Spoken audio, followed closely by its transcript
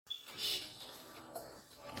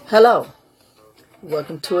Hello,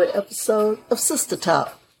 welcome to an episode of Sister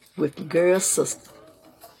Talk with the girl sister.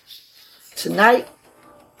 Tonight,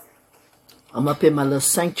 I'm up in my little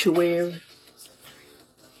sanctuary,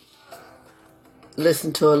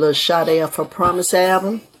 listening to a little Sade off her Promise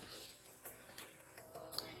album,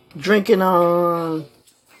 drinking on,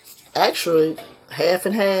 actually, half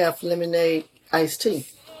and half lemonade iced tea.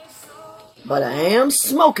 But I am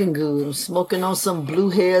smoking good. I'm smoking on some Blue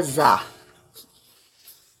Hair Za.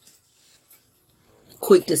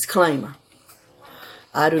 Quick disclaimer.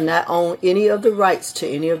 I do not own any of the rights to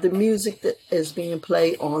any of the music that is being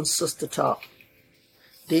played on Sister Talk.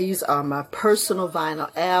 These are my personal vinyl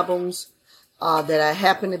albums that I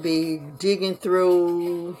happen to be digging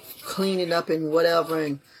through, cleaning up and whatever,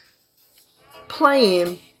 and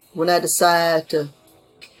playing when I decide to,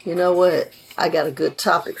 you know what, I got a good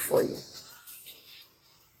topic for you.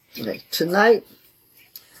 Tonight,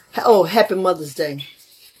 happy Mother's Day,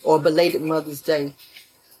 or belated Mother's Day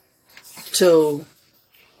to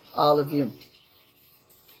all of you.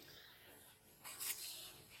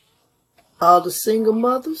 All the single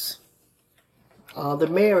mothers, all the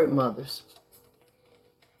married mothers,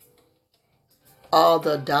 all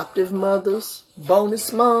the adoptive mothers,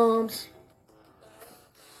 bonus moms.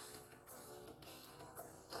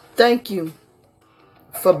 Thank you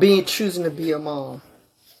for choosing to be a mom.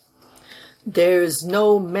 There is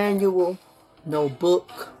no manual, no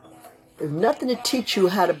book. There's nothing to teach you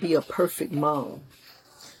how to be a perfect mom.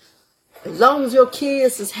 As long as your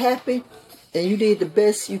kids is happy and you did the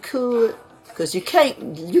best you could, because you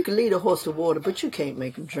can lead a horse to water, but you can't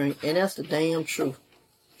make them drink, and that's the damn truth.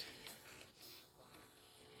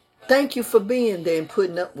 Thank you for being there and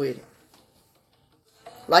putting up with it.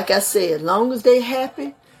 Like I said, as long as they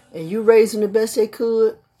happy and you raised them the best they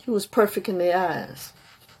could, you was perfect in their eyes.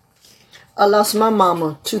 I lost my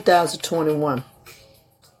mama 2021.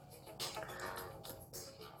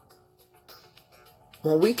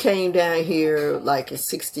 When we came down here, like in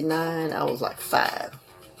 69, I was like 5.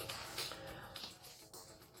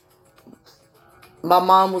 My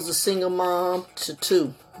mom was a single mom to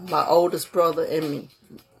 2, my oldest brother and me.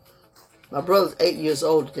 My brother's 8 years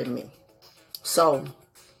older than me. So,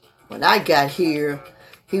 when I got here,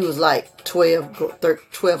 he was like 12 or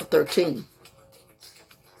 13.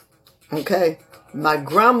 Okay? My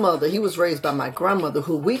grandmother, he was raised by my grandmother,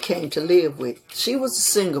 who we came to live with. She was a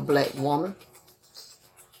single black woman.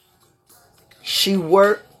 She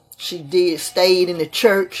worked, stayed in the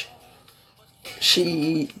church.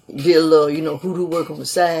 She did a little, hoodoo work on the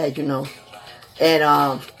side,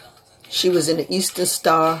 And she was in the Eastern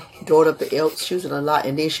Star, daughter of the Elks. She was in a lot,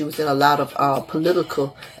 and then she was in a lot of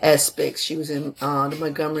political aspects. She was in the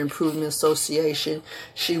Montgomery Improvement Association.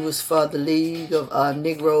 She was for the League of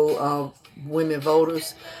Negro Women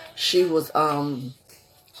Voters. She was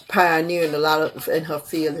pioneering a lot of in her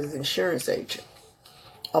field as an insurance agent.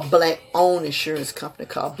 A black-owned insurance company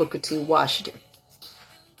called Booker T. Washington.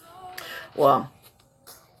 Well,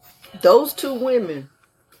 those 2 women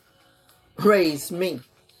raised me.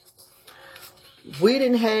 We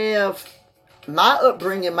didn't have, my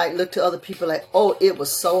upbringing might look to other people like, oh, it was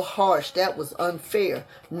so harsh, that was unfair.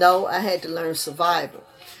 No, I had to learn survival.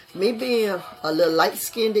 Me being a little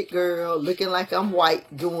light-skinned girl, looking like I'm white,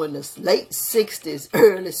 during the late 60s,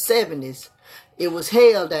 early 70s, it was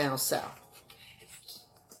hell down south.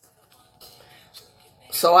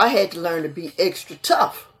 So I had to learn to be extra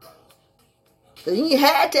tough. Because you ain't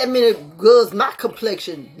had that many girls my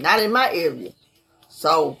complexion, not in my area.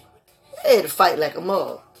 So I had to fight like a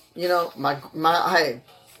mug. I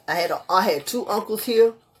had 2 uncles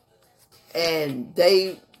here, and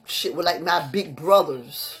they were like my big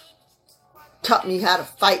brothers. Taught me how to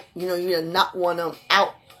fight. You knock one of them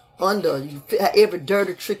out under. Every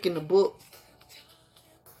dirty trick in the book.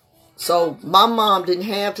 So my mom didn't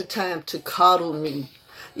have the time to coddle me.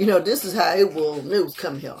 This is how it was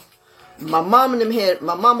coming here. My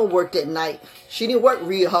mama worked at night. She didn't work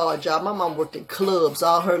real hard job. My mom worked in clubs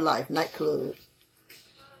all her life, nightclubs.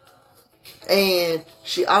 And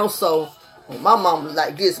she also, my mom was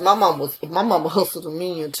like this. My mama hustled a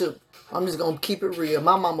million too. I'm just gonna keep it real.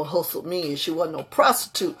 My mama hustled me, and she wasn't no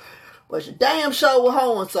prostitute, but she damn sure was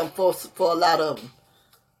hoeing something for a lot of them.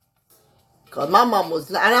 Cause my mom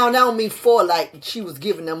was, I don't mean for like she was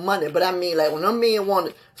giving them money, but I mean like when them men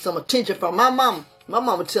wanted some attention from my mama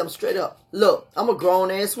would tell them straight up, look, I'm a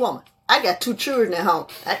grown ass woman. I got 2 children at home.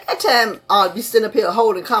 At that time, I'd be sitting up here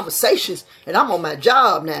holding conversations, and I'm on my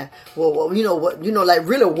job now. Well, like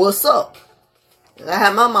really, what's up? I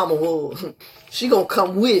had my mama, she gonna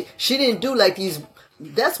come with it. She didn't do like these.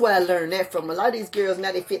 That's where I learned that from. A lot of these girls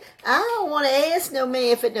now, they feel, I don't want to ask no man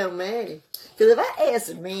if it don't matter. If Because if I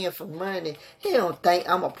ask a man for money, he don't think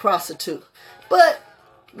I'm a prostitute. But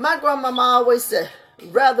my grandmama always said,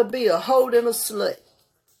 rather be a hoe than a slut.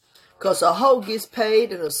 Because a hoe gets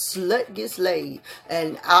paid and a slut gets laid.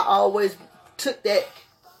 And I always took that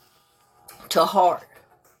to heart.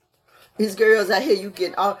 These girls out here, you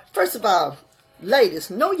getting all. First of all,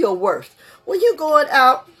 ladies, know your worth. When you're going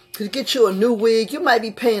out to get you a new wig, you might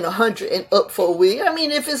be paying $100 and up for a wig. I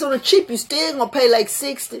mean, if it's on the cheap, you still gonna pay like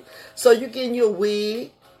 $60. So you're getting your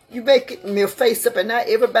wig. You making your face up, and not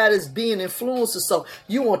everybody's being influencer. So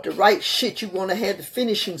you want the right shit. You want to have the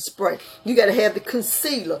finishing spray. You got to have the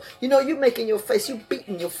concealer. You know, you making your face. You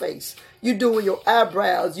beating your face. You doing your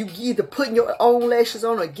eyebrows. You either putting your own lashes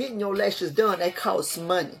on or getting your lashes done. That costs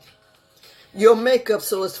money. Your makeup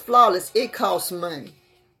so it's flawless. It costs money.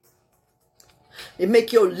 It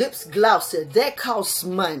make your lips glossy. That costs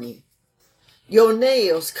money. Your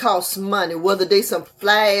nails cost money, whether they some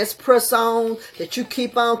fly-ass press-on that you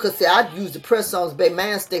keep on. Because, see, I use the press-ons, baby.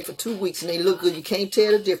 Mine stay for 2 weeks, and they look good. You can't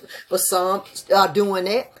tell the difference. But some are doing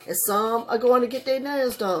that, and some are going to get their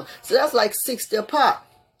nails done. So that's like $60 a pop.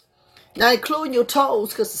 Now, including your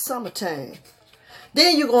toes, because it's summertime.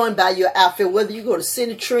 Then you go and buy your outfit, whether you go to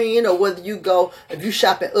Cinetrine or whether you go, if you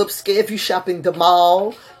shopping upscale, if you shopping the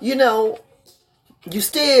mall, you know, you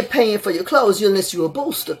still paying for your clothes unless you're a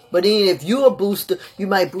booster. But then if you're a booster, you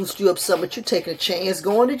might boost you up some, but you're taking a chance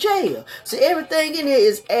going to jail. So everything in here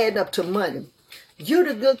is adding up to money. You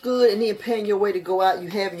to look good and then paying your way to go out. You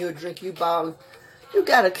having your drink, you balling. You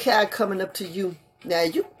got a car coming up to you. Now,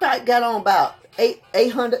 you probably got on about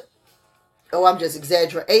 800. Oh, I'm just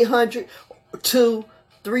exaggerating. 800 to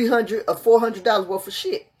 $300 or $400 worth of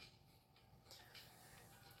shit.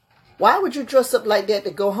 Why would you dress up like that to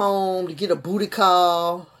go home, to get a booty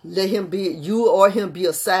call, let him be, you or him be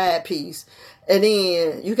a side piece, and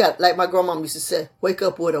then you got, like my grandma used to say, wake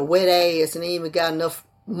up with a wet ass and ain't even got enough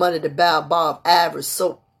money to buy a bar of Ivory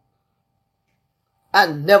soap. I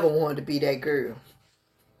never wanted to be that girl.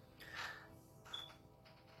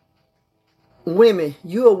 Women,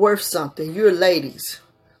 you are worth something. You're ladies.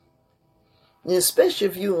 And especially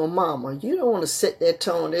if you're a mama, you don't want to set that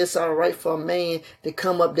tone. It's all right for a man to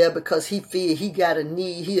come up there because he feel he got a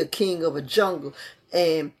need. He a king of a jungle.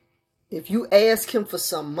 And if you ask him for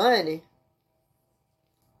some money,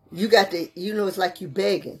 you got to, you know, it's like you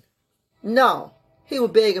begging. No, he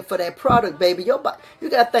was begging for that product, baby. Your body,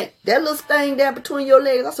 you got to think, that little thing down between your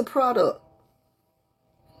legs, that's a product.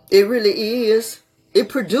 It really is. It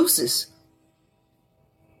produces.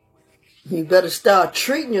 You better start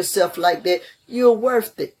treating yourself like that. You're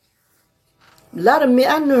worth it. A lot of men,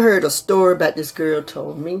 I heard a story about this girl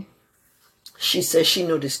told me. She said she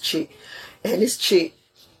knew this chick. And this chick,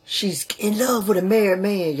 she's in love with a married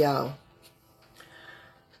man, y'all.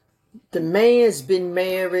 The man's been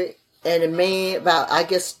married, and the man, about, I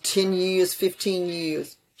guess, 10 years, 15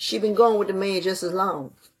 years. She been going with the man just as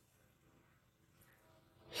long.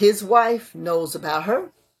 His wife knows about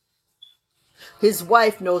her. His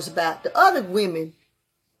wife knows about the other women.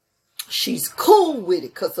 She's cool with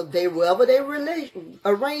it because of wherever their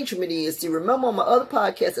arrangement is. See, remember on my other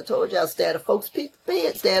podcast, I told y'all stay out of folks'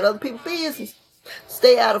 business. Stay out of other people's business.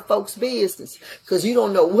 Stay out of folks' business because you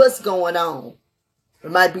don't know what's going on.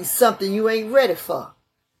 It might be something you ain't ready for.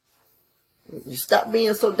 You stop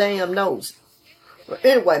being so damn nosy. But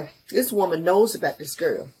anyway, this woman knows about this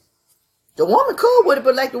girl. The woman cool with it,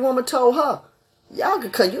 but like the woman told her, y'all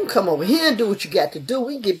can come, you can come over here and do what you got to do.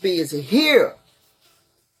 We can get busy here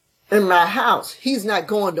in my house. He's not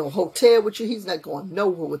going to a hotel with you. He's not going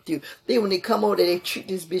nowhere with you. Then when they come over there, they treat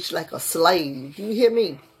this bitch like a slave. Do you hear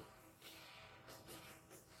me?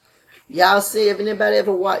 Y'all see if anybody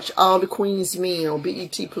ever watched All the Queen's Men on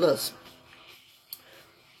BET Plus.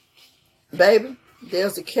 Baby,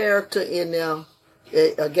 there's a character in there,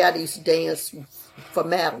 a guy that used to dance for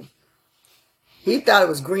Madam. He thought it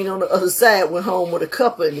was green on the other side, went home with a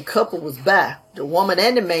couple, and the couple was by the woman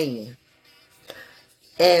and the man.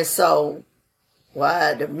 And so,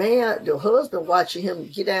 while the husband watching him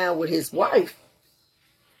get down with his wife,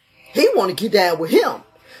 he wanted to get down with him.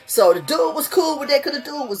 So the dude was cool with that because the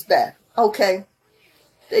dude was by. Okay.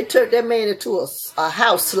 They turned that man into a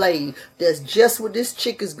house slave. That's just what this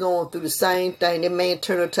chick is going through, the same thing. That man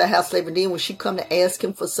turned her to a house slave, and then when she come to ask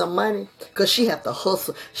him for some money, because she have to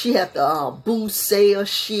hustle, she have to boost, sell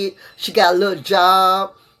shit. She got a little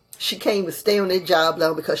job. She can't even stay on that job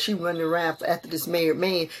long because she running around after this married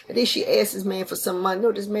man. And then she asked this man for some money. You know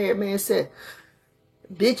what this married man said?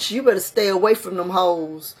 Bitch, you better stay away from them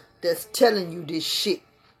hoes that's telling you this shit.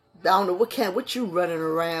 I don't know what you running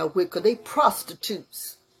around with, because they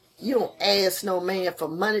prostitutes. You don't ask no man for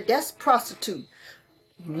money. That's prostitute.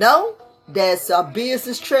 No, that's a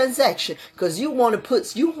business transaction. Because you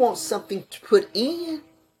want something to put in,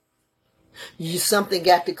 something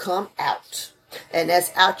got to come out. And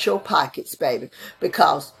that's out your pockets, baby.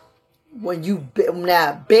 Because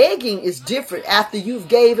now begging is different after you've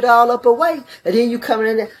gave it all up away, and then you come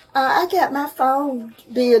in there, I got my phone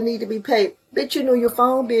bill need to be paid. Bitch, you know your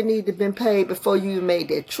phone bill need to been paid before you made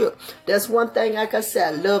that trip. That's one thing, like I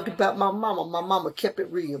said, I loved about my mama. My mama kept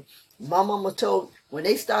it real. My mama told, when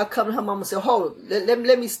they started coming, her mama said, hold on,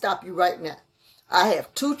 let me stop you right now. I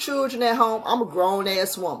have 2 children at home. I'm a grown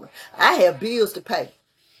ass woman. I have bills to pay.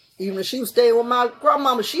 Even if she was staying with my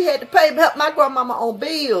grandmama, she had to pay help my grandmama on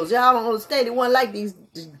bills. Y'all don't understand. It wasn't like these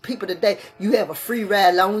people today. You have a free ride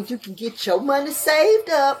as long as you can get your money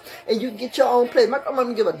saved up and you can get your own place. My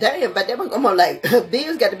grandmama didn't give a damn about that. My grandmama like,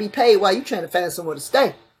 bills got to be paid while you trying to find somewhere to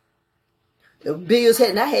stay. The bills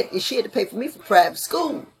she had to pay for me for private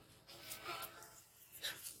school.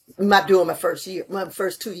 Not during my first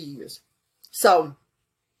 2 years. So,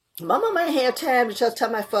 my mama ain't had time to just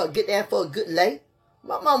tell my fuck, get down for a good lay.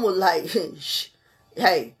 My mom was like,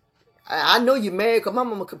 hey, I know you married, because my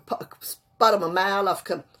mama could spot him a mile off.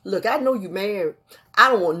 Look, I know you married. I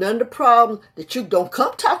don't want none of the problems that you don't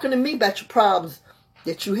come talking to me about your problems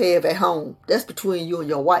that you have at home. That's between you and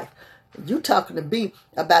your wife. You talking to me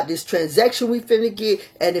about this transaction we finna get,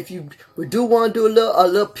 and if we do want to do a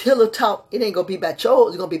little pillow talk, it ain't gonna be about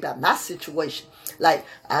yours. It's gonna be about my situation. Like,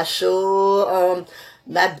 I sure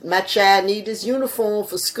my child need this uniform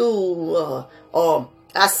for school, or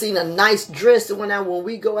I seen a nice dress when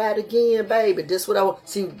we go out again, baby. This what I want.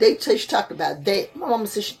 See, she talked about that. My mama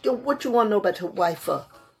said, what you want to know about your wife for?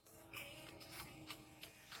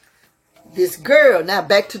 This girl, now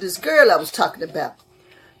back to this girl I was talking about.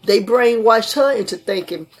 They brainwashed her into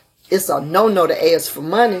thinking it's a no-no to ask for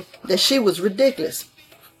money, that she was ridiculous.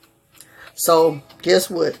 So, guess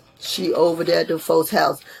what? She over there at the folks'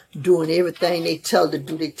 house doing everything they tell her to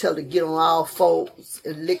do. They tell her to get on all fours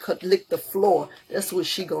and lick the floor. That's what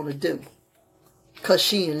she gonna do. Because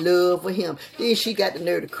she in love with him. Then she got the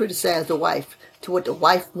nerve to criticize the wife to what the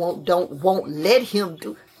wife won't let him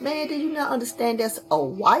do. Man, do you not understand that's a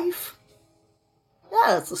wife?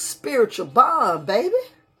 That's a spiritual bond, baby.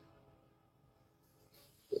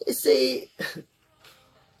 You see,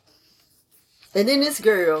 and then this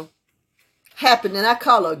girl happened, and I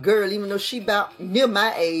call her a girl, even though she about near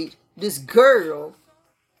my age. This girl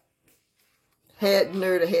had the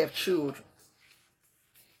nerve to have children.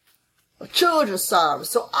 Children, sorry.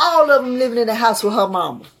 So all of them living in the house with her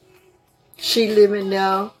mama. She living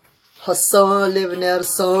there, her son living there, the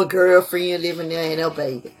son girlfriend living there, and her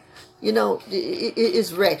baby. You know,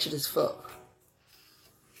 it's ratchet as fuck.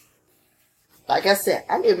 Like I said,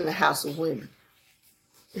 I live in a house of women.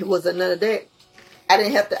 It wasn't none of that.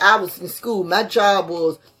 I was in school. My job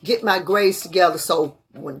was get my grades together so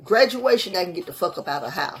when graduation, I can get the fuck up out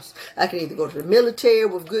of the house. I can either go to the military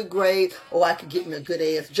with good grades or I could get me a good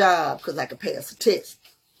ass job because I could pass a test.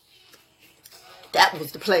 That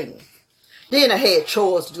was the plan. Then I had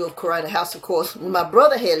chores to do around the house, of course. When my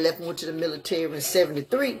brother had left and went to the military in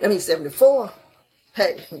 74.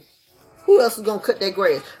 Hey, who else was going to cut their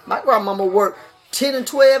grass? My grandmama worked 10 and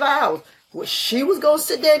 12 hours. Well, she was going to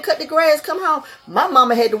sit there and cut the grass, come home. My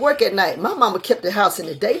mama had to work at night. My mama kept the house in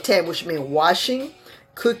the daytime, which meant washing,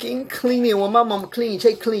 cooking, cleaning. When my mama cleaned,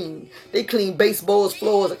 they cleaned. They cleaned baseballs,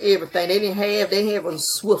 floors, and everything. They didn't have a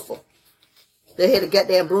Swiffer. They had a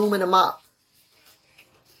goddamn broom and a mop.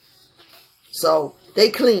 So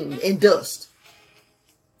they cleaned and dust.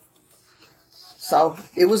 So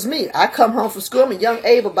it was me. I come home from school. I'm a young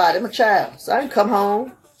able-bodied. I'm a child. So I didn't come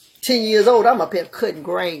home 10 years old. I'm up here cutting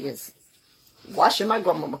grass. Washing my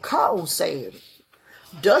grandmama's car on Saturday.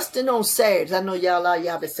 Dusting on Saturdays. I know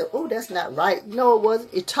y'all been saying, oh, that's not right. No, it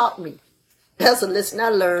wasn't. It taught me. That's a lesson I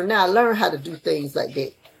learned. Now I learned how to do things like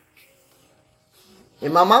that.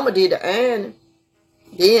 And my mama did the ironing.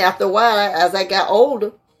 Then after a while, as I got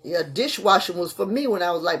older, dishwashing was for me when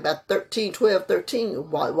I was like about 12,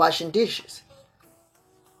 13, washing dishes.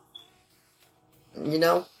 You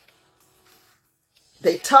know?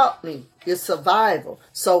 They taught me it's survival.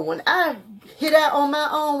 So when I hit out on my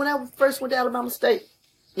own, when I first went to Alabama State,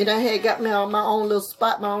 and I had got me on my own little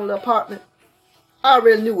spot, my own little apartment, I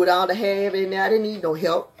already knew what all to have in there. I didn't need no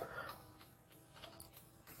help.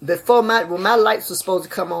 When my lights were supposed to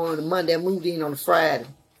come on a Monday, I moved in on a Friday.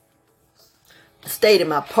 I stayed in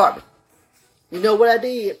my apartment. You know what I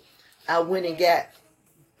did? I went and got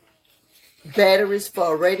batteries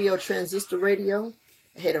for a transistor radio.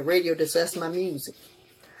 I had a radio that that's my music.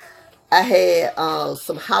 I had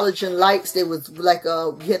some halogen lights. They was like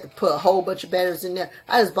you had to put a whole bunch of batteries in there.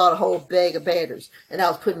 I just bought a whole bag of batteries, and I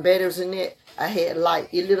was putting batteries in there. I had light.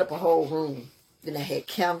 It lit up a whole room. Then I had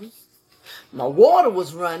candles. My water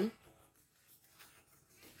was running.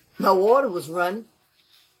 My water was running.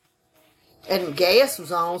 And gas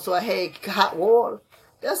was on, so I had hot water.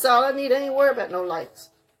 That's all I need. I ain't worried about no lights.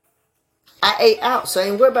 I ate out, so I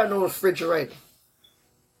ain't worried about no refrigerator.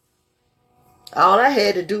 All I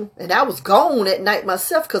had to do, and I was gone at night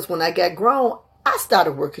myself, because when I got grown, I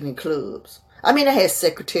started working in clubs. I mean, I had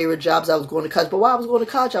secretarial jobs. I was going to college, but while I was going to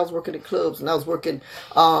college, I was working in clubs, and I was working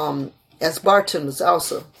as bartenders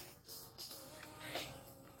also.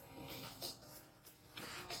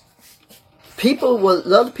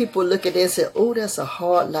 Other people look at it and say, oh, that's a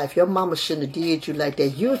hard life. Your mama shouldn't have did you like that.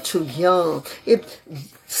 You're too young. If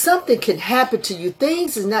something can happen to you,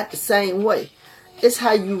 things is not the same way. It's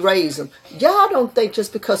how you raise them. Y'all don't think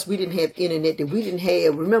just because we didn't have internet that we didn't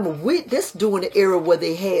have. Remember, this during the era where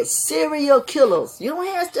they had serial killers. You don't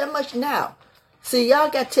have that much now. See,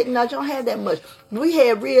 y'all got technology. You don't have that much. We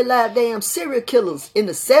had real live damn serial killers in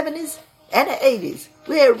the 70s and the 80s.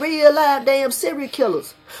 We had real live damn serial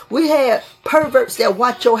killers. We had perverts that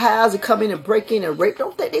watch your house and come in and break in and rape.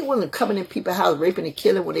 Don't think they wasn't coming in people's house raping and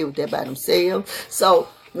killing when they were there by themselves. So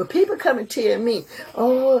when people come and tell me,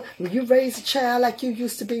 oh, you raise a child like you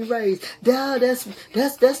used to be raised,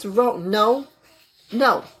 that's wrong. No.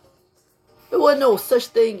 There wasn't no such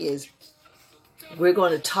thing as we're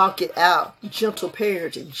going to talk it out. Gentle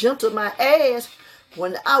parenting. Gentle my ass.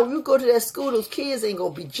 When you go to that school, those kids ain't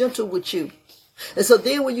going to be gentle with you. And so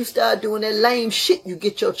then when you start doing that lame shit, you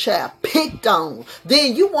get your child picked on.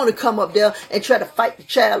 Then you want to come up there and try to fight the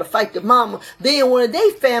child or fight the mama. Then one of their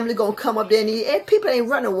family going to come up there and people ain't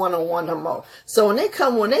running one-on-one no more. So when they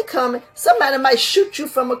come, somebody might shoot you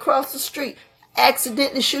from across the street.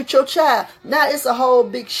 Accidentally shoot your child. Now it's a whole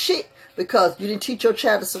big shit because you didn't teach your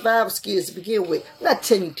child the survival skills to begin with. I'm not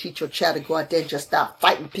telling you to teach your child to go out there and just start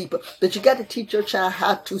fighting people. But you got to teach your child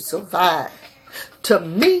how to survive. To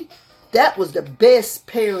me, that was the best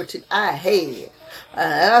parenting I had.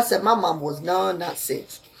 And I said my mom was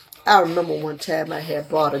nonsense. I remember one time I had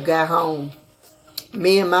brought a guy home.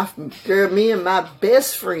 Me and my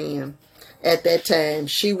best friend at that time,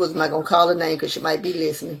 she was not going to call her name because she might be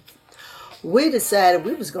listening. We decided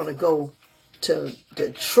we was going to go to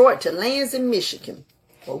Detroit, to Lansing, Michigan.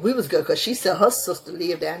 Well, we was good because she said her sister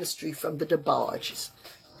lived down the street from the DeBarges.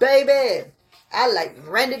 Baby, I like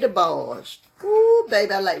Randy DeBarge. Ooh,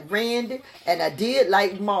 baby, I like Randy, and I did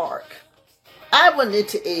like Mark. I wasn't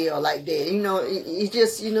into L like that. You know, he's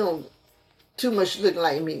just, too much looking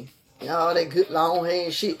like me. All that good long hair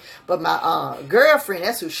and shit. But my girlfriend,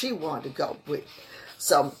 that's who she wanted to go with.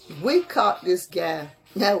 So we caught this guy.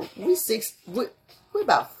 Now, we're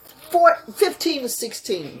about 15 to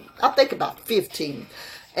 16. I think about 15.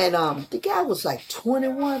 And the guy was like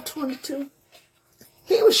 21, 22.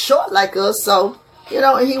 He was short like us, so,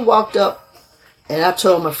 and he walked up. And I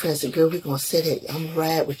told my friend, I said, girl, we're going to sit here. I'm going to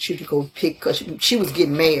ride with you to go pick, because she was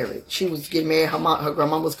getting married. She was getting married. Her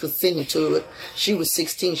grandma was consenting to it. She was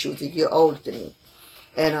 16. She was a year older than me.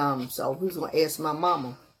 And so we was going to ask my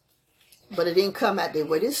mama. But it didn't come out that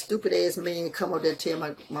way. This stupid ass man come up there and tell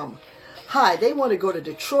my mama, hi, they want to go to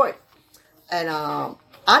Detroit. And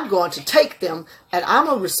I'm going to take them. And I'm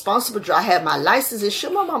a responsible driver. I have my license and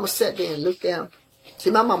shit. My mama sat there and looked down. See,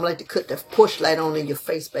 my mama like to cut the push light on in your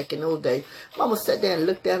face back in those days. Mama sat there and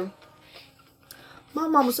looked at him. My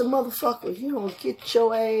mama said, motherfucker, you don't get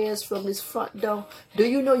your ass from this front door. Do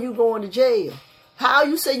you know you going to jail? How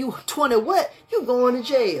you say you 20 what? You going to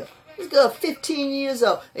jail. This girl 15 years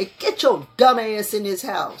old. And get your dumb ass in this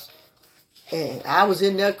house. And I was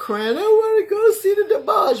in there crying. I want to go see the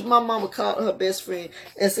DeBarge. My mama called her best friend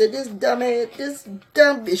and said, this dumb ass, this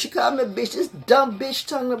dumb bitch. She called me a bitch. This dumb bitch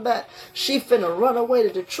talking about she finna run away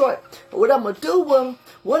to Detroit. What I'm going to do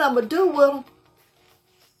with him?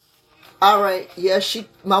 All right. Yeah,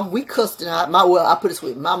 we cussed her out. I put it this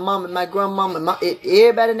way. My mom and my grandmama and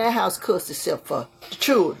everybody in that house cussed except for the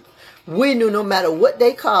children. We knew no matter what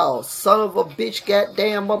they called, son of a bitch,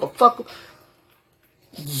 goddamn motherfucker,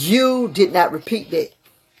 you did not repeat that.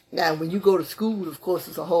 Now, when you go to school, of course,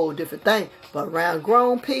 it's a whole different thing. But around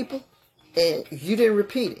grown people, and you didn't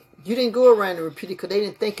repeat it. You didn't go around and repeat it because they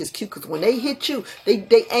didn't think it's cute. Because when they hit you,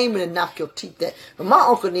 they aiming to knock your teeth out. When my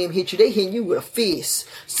uncle and them hit you, they hit you with a fist.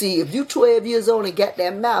 See, if you 12 years old and got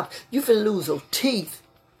that mouth, you finna lose your teeth.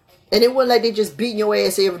 And it wasn't like they just beating your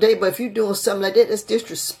ass every day. But if you're doing something like that, that's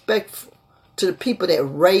disrespectful to the people that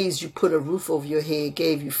raised you, put a roof over your head,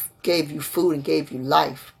 gave you food, and gave you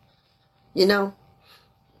life. You know?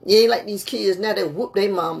 You ain't like these kids now that whoop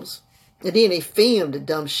their mamas. And then they filmed the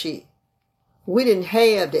dumb shit. We didn't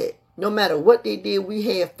have that. No matter what they did, we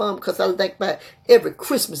had fun because I think about every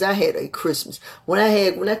Christmas. I had a Christmas. When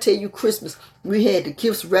I tell you Christmas, we had the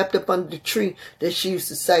gifts wrapped up under the tree that she used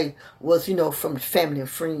to say was, from the family and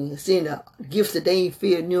friends. Gifts that they ain't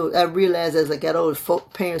feel. I realized as I got older,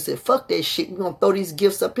 parents said, fuck that shit. We're going to throw these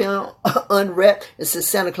gifts up here unwrapped and say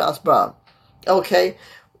Santa Claus brought them. Okay?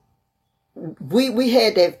 We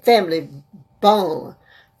had that family bond.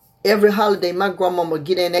 Every holiday, my grandmama would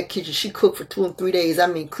get in that kitchen. She cooked for 2 and 3 days. I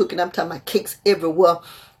mean, cooking. I'm talking about cakes everywhere,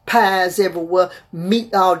 pies everywhere,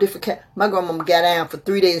 meat, all different kinds. My grandmama got down for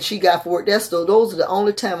 3 days and she got for work. Those are the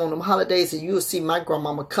only time on them holidays that you'll see my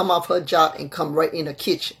grandmama come off her job and come right in the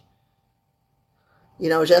kitchen.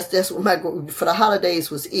 That's what for the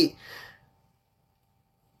holidays was it.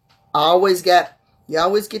 You always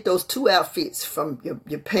get those 2 outfits from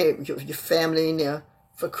your parents, your family in there.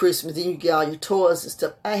 For Christmas, then you get all your toys and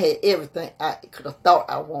stuff. I had everything I could have thought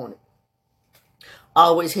I wanted. I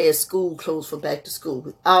always had school clothes for back to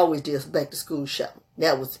school. I always did back to school shopping.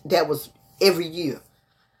 That was every year.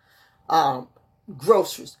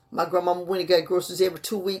 Groceries. My grandmama went and got groceries every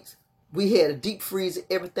 2 weeks. We had a deep freezer.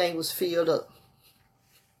 Everything was filled up.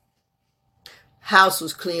 House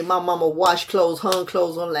was clean. My mama washed clothes, hung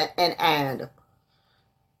clothes on and ironed them.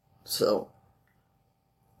 So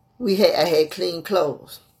I had clean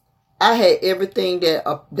clothes. I had everything that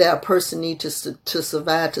a person needs to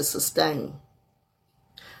survive, to sustain.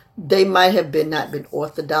 They might have not been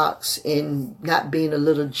orthodox and not being a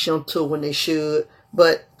little gentle when they should,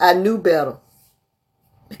 but I knew better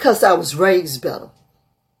because I was raised better.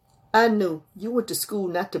 I knew you went to school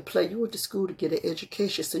not to play. You went to school to get an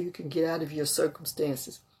education so you can get out of your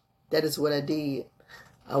circumstances. That is what I did.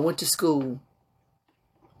 I went to school.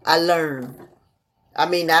 I learned. I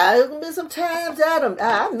mean, sometimes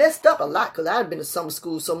I messed up a lot because I'd been to summer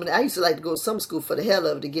school so many. I used to like to go to summer school for the hell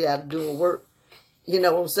of it to get out of doing work. You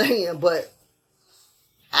know what I'm saying? But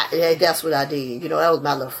that's what I did. That was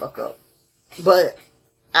my little fuck up. But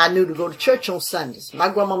I knew to go to church on Sundays. My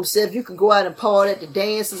grandmama said if you could go out and party at the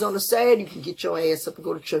dances on the Saturday, you can get your ass up and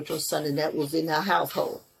go to church on Sunday. That was in our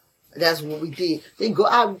household. That's what we did.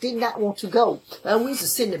 I did not want to go. And we used to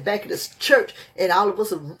sit in the back of the church, and all of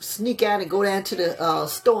us would sneak out and go down to the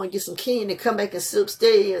store and get some candy and come back and sit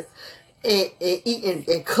upstairs and eat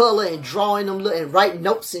and color and drawing them and write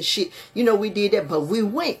notes and shit. We did that, but we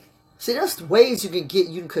went. See, that's the ways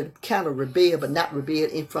you could kind of rebel, but not rebel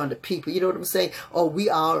in front of people. You know what I'm saying? Or we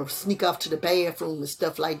all sneak off to the bathroom and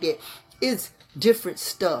stuff like that. It's different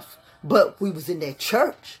stuff. But we was in that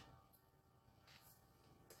church.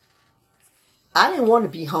 I didn't want to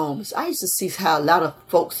be homeless. I used to see how a lot of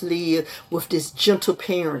folks live with this gentle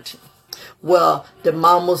parenting. Well, the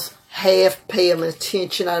mamas half pay them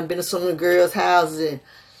attention. I've been to some of the girls' houses and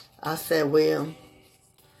I said, well,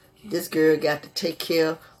 this girl got to take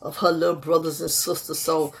care of her little brothers and sisters.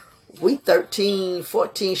 So we 13,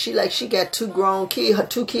 14. She got 2 grown kids, her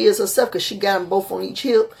 2 kids herself because she got them both on each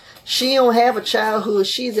hip. She don't have a childhood.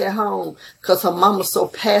 She's at home because her mama's so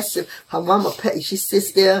passive. Her mama, she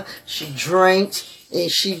sits there, she drinks,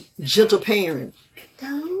 and she gentle parent.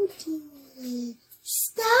 Don't do it.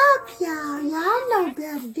 Stop, y'all. Y'all know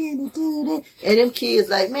better than to do that. And them kids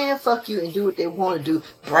like, man, fuck you, and do what they want to do.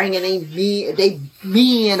 Bringing they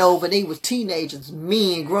men over. They was teenagers,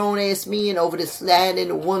 grown-ass men over there sliding in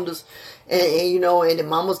the windows. And the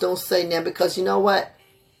mamas don't say nothing because you know what?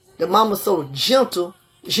 The mama's so gentle.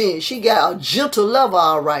 She got a gentle lover,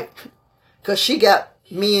 all right. Because she got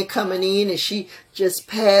men coming in and she just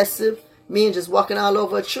passive. Men just walking all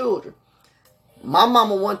over her children. My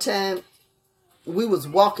mama one time, we was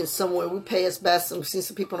walking somewhere. We passed by see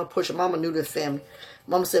some people on a pusher. Mama knew their family.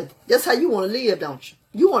 Mama said, that's how you want to live, don't you?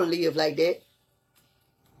 You want to live like that.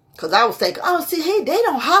 Because I was thinking, hey, they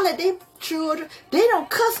don't holler at their children. They don't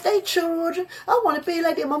cuss their children. I want to be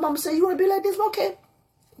like that. My mama said, you want to be like this? Okay.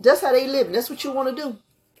 That's how they live. That's what you want to do.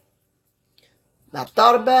 I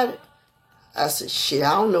thought about it. I said, shit,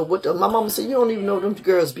 I don't know what my mama said, you don't even know them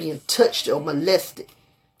girls being touched or molested.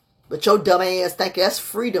 But your dumb ass think that's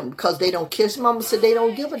freedom because they don't kiss. Mama said they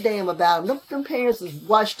don't give a damn about them. Them parents is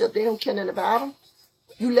washed up. They don't care nothing about them.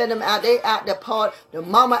 You let them out. They out there part. The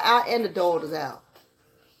mama out and the daughters out.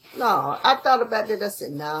 No, I thought about that. I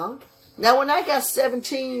said, no. Now, when I got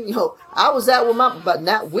 17, I was out with but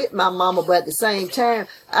not with my mama, but at the same time,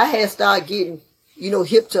 I had started getting,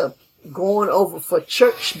 hip to going over for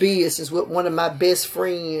church business with one of my best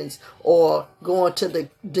friends or going to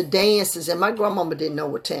the dances. And my grandmama didn't know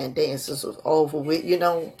what time dances was over with.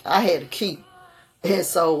 I had a key. And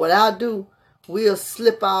so what I do we'll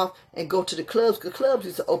slip off and go to the clubs, because clubs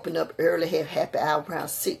used to open up early, have happy hour around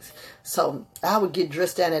 6. So I would get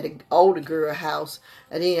dressed down at an older girl house,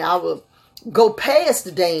 and then I would go past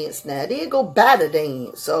the dance now, then go by the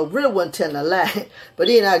dance. So really wasn't telling a lie. But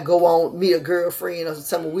then I'd go on, meet a girlfriend or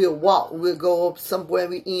something, we'll walk, we'll go up somewhere,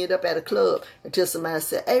 we end up at a club until somebody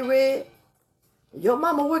said, hey, Red, your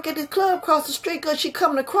mama work at this club across the street because she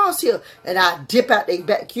coming across here. And I dip out their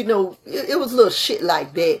back. You know, it was little shit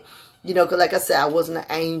like that. You know, because like I said, I wasn't an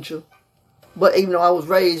angel. But even though I was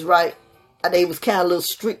raised right, they was kind of a little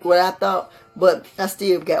strict what I thought. But I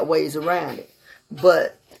still got ways around it.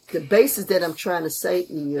 But the basis that I'm trying to say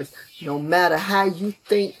is, no matter how you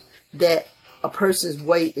think that a person's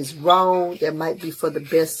way is wrong, that might be for the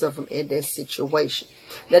best of them in that situation.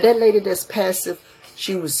 Now, that lady that's passive,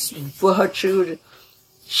 she was for her children.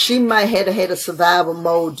 She might have had a survival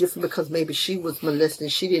mode different because maybe she was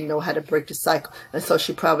molested. She didn't know how to break the cycle. And so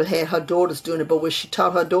she probably had her daughters doing it. But what she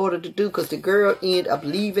taught her daughter to do, because the girl ended up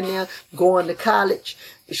leaving there, going to college.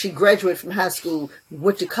 She graduated from high school,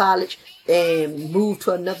 went to college, and moved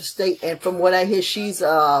to another state. And from what I hear, she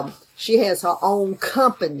has her own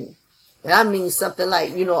company. And I mean something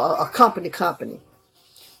like, you know, a company.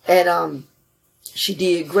 And she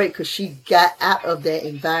did great because she got out of that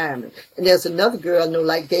environment. And there's another girl I know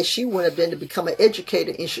like that. She went up there to become an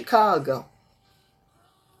educator in Chicago.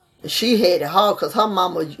 And she had it hard because her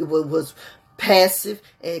mama was passive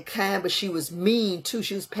and kind, but she was mean too.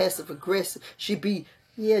 She was passive aggressive. She'd be,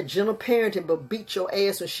 gentle parenting, but beat your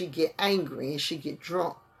ass when she get angry and she get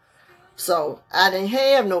drunk. So I didn't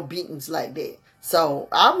have no beatings like that. So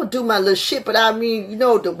I'm going to do my little shit. But I mean, you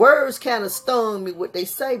know, the words kind of stung me what they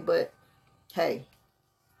say, but hey,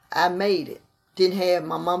 I made it.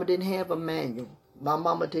 My mama didn't have a manual. My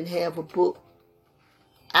mama didn't have a book.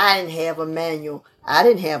 I didn't have a manual. I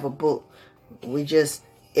didn't have a book.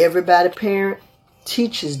 Everybody parent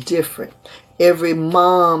teaches different. Every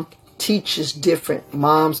mom teaches different.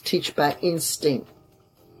 Moms teach by instinct.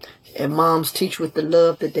 And moms teach with the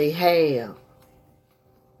love that they have.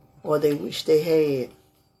 Or they wish they had.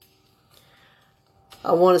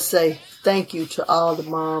 I want to say thank you to all the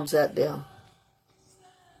moms out there.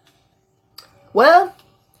 Well,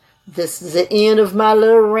 this is the end of my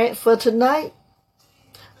little rant for tonight.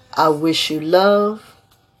 I wish you love.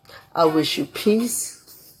 I wish you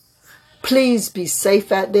peace. Please be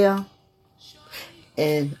safe out there.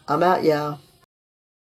 And I'm out, y'all.